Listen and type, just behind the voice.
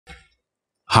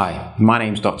Hi, my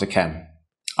name's Dr. Kem.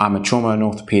 I'm a trauma and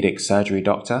orthopedic surgery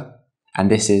doctor,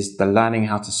 and this is the Learning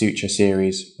How to Suture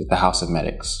series with the House of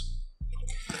Medics.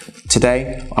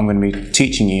 Today, I'm going to be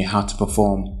teaching you how to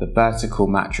perform the vertical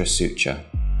mattress suture.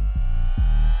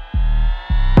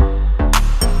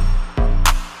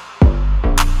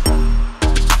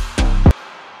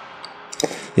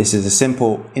 This is a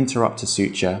simple interrupter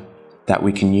suture that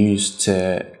we can use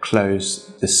to close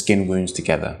the skin wounds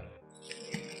together.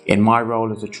 In my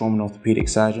role as a trauma and orthopedic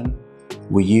surgeon,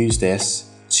 we use this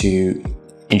to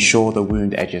ensure the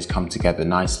wound edges come together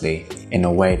nicely in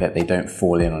a way that they don't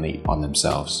fall in on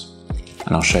themselves.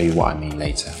 And I'll show you what I mean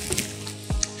later.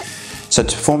 So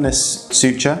to perform this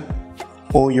suture,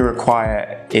 all you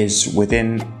require is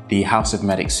within the House of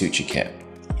Medics suture kit.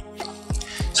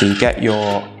 So you get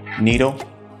your needle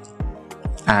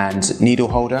and needle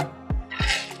holder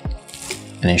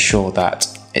and ensure that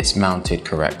it's mounted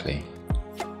correctly.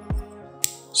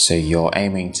 So you're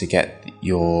aiming to get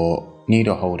your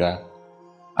needle holder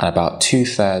at about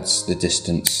 2/3 the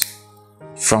distance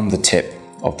from the tip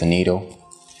of the needle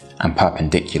and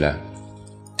perpendicular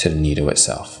to the needle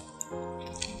itself.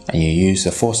 And you use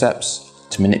the forceps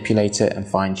to manipulate it and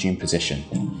fine-tune position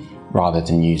rather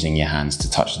than using your hands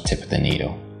to touch the tip of the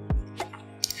needle.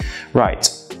 Right,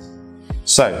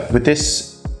 so with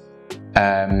this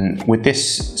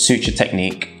suture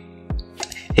technique,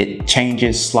 it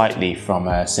changes slightly from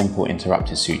a simple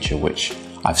interrupted suture which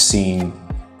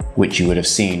you would have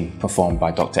seen performed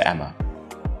by Dr. Emma.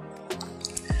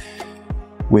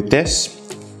 With this,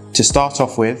 to start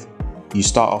off with, you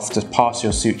start off to pass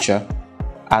your suture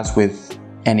as with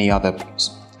any other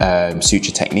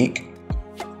suture technique.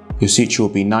 Your suture will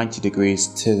be 90 degrees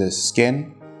to the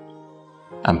skin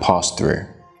and pass through.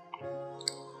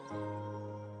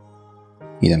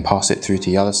 You then pass it through to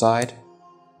the other side,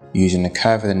 using the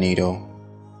curve of the needle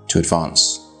to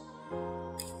advance,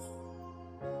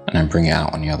 and then bring it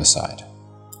out on the other side.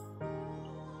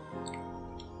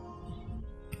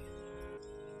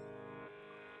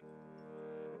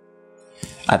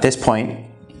 At this point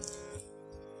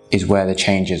is where the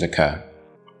changes occur.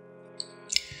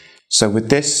 So with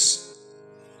this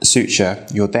suture,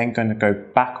 you're then going to go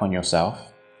back on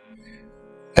yourself,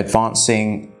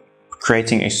 advancing,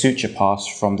 creating a suture pass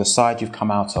from the side you've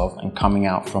come out of and coming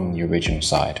out from the original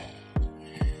side.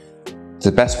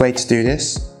 The best way to do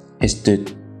this is to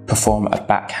perform a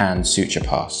backhand suture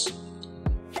pass.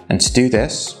 And to do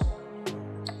this,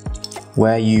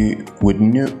 where you would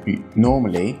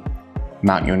normally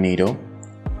mount your needle,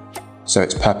 so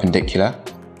it's perpendicular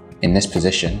in this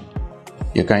position,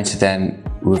 you're going to then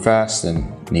reverse the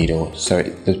needle so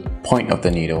the point of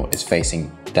the needle is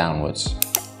facing downwards.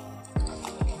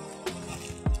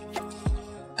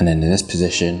 And then in this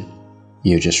position,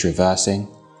 you're just reversing.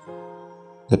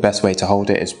 The best way to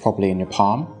hold it is probably in your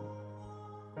palm.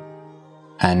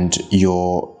 And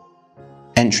your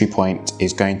entry point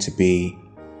is going to be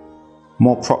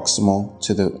more proximal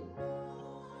to the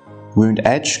wound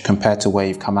edge compared to where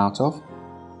you've come out of.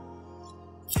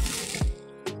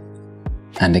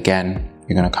 And again,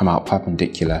 you're going to come out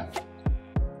perpendicular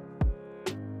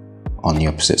on the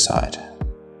opposite side.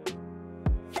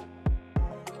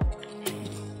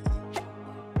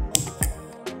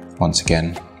 Once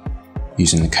again,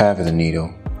 using the curve of the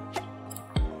needle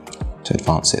to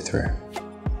advance it through.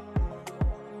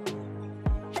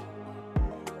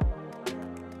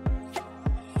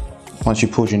 Once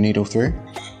you've pulled your needle through,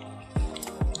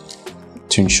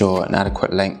 to ensure an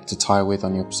adequate length to tie with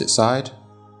on the opposite side,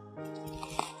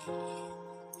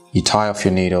 you tie off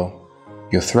your needle,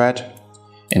 your thread,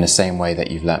 in the same way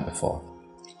that you've learnt before.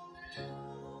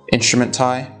 Instrument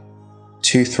tie,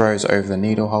 2 throws over the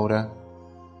needle holder,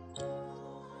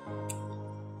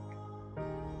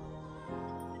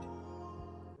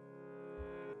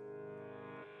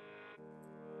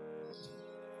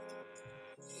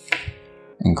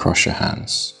 and cross your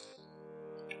hands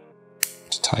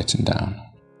to tighten down.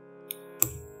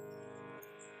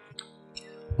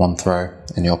 1 throw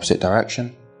in the opposite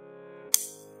direction,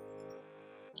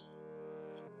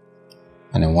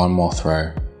 and then 1 more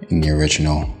throw in the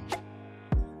original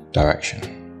direction.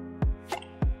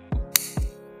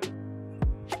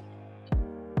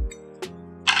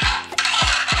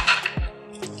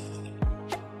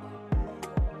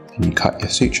 And you cut your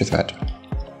suture thread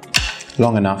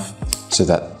long enough so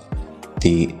that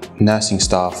the nursing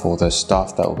staff or the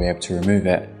staff that will be able to remove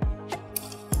it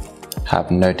have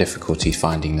no difficulty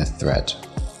finding the thread.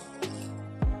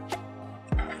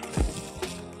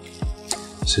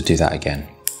 So do that again.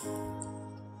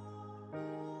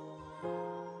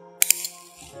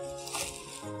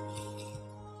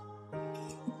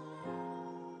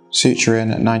 Suture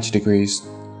in at 90 degrees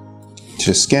to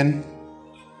the skin,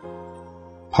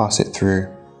 pass it through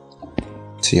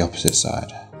to the opposite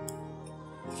side.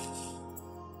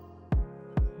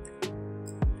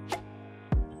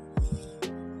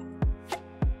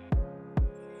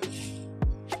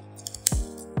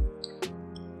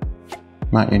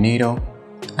 Mount your needle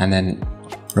and then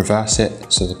reverse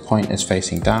it so the point is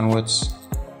facing downwards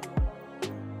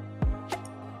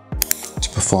to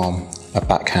perform a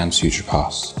backhand suture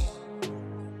pass.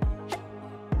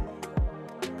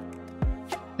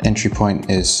 Entry point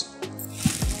is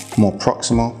more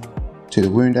proximal to the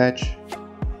wound edge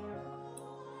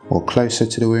or closer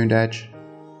to the wound edge.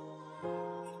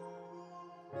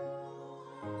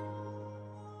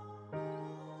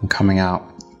 And coming out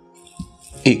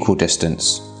equal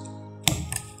distance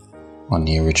on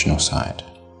the original side.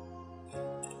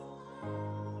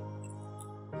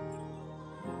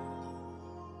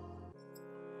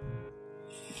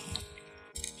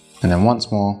 And then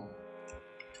once more,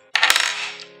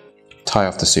 tie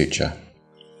off the suture.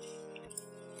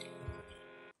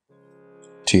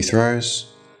 2 throws.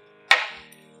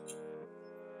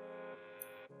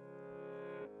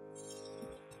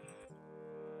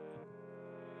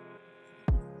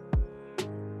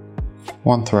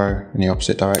 One throw in the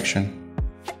opposite direction.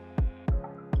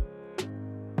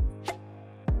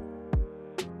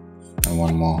 And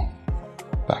one more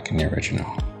back in the original.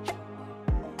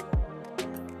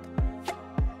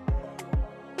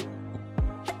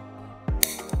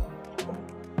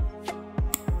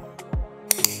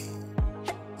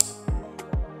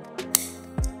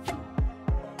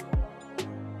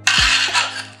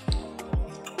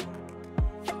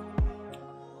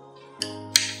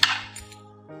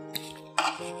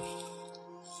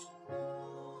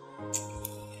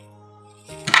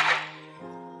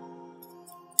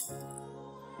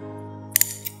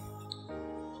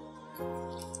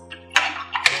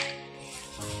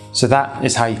 So that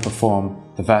is how you perform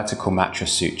the vertical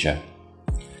mattress suture.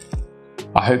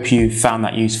 I hope you found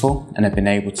that useful and have been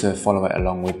able to follow it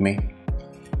along with me.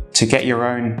 To get your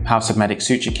own House of Medic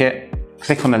suture kit,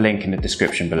 click on the link in the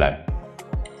description below.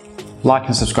 Like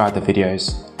and subscribe to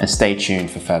videos and stay tuned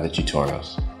for further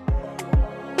tutorials.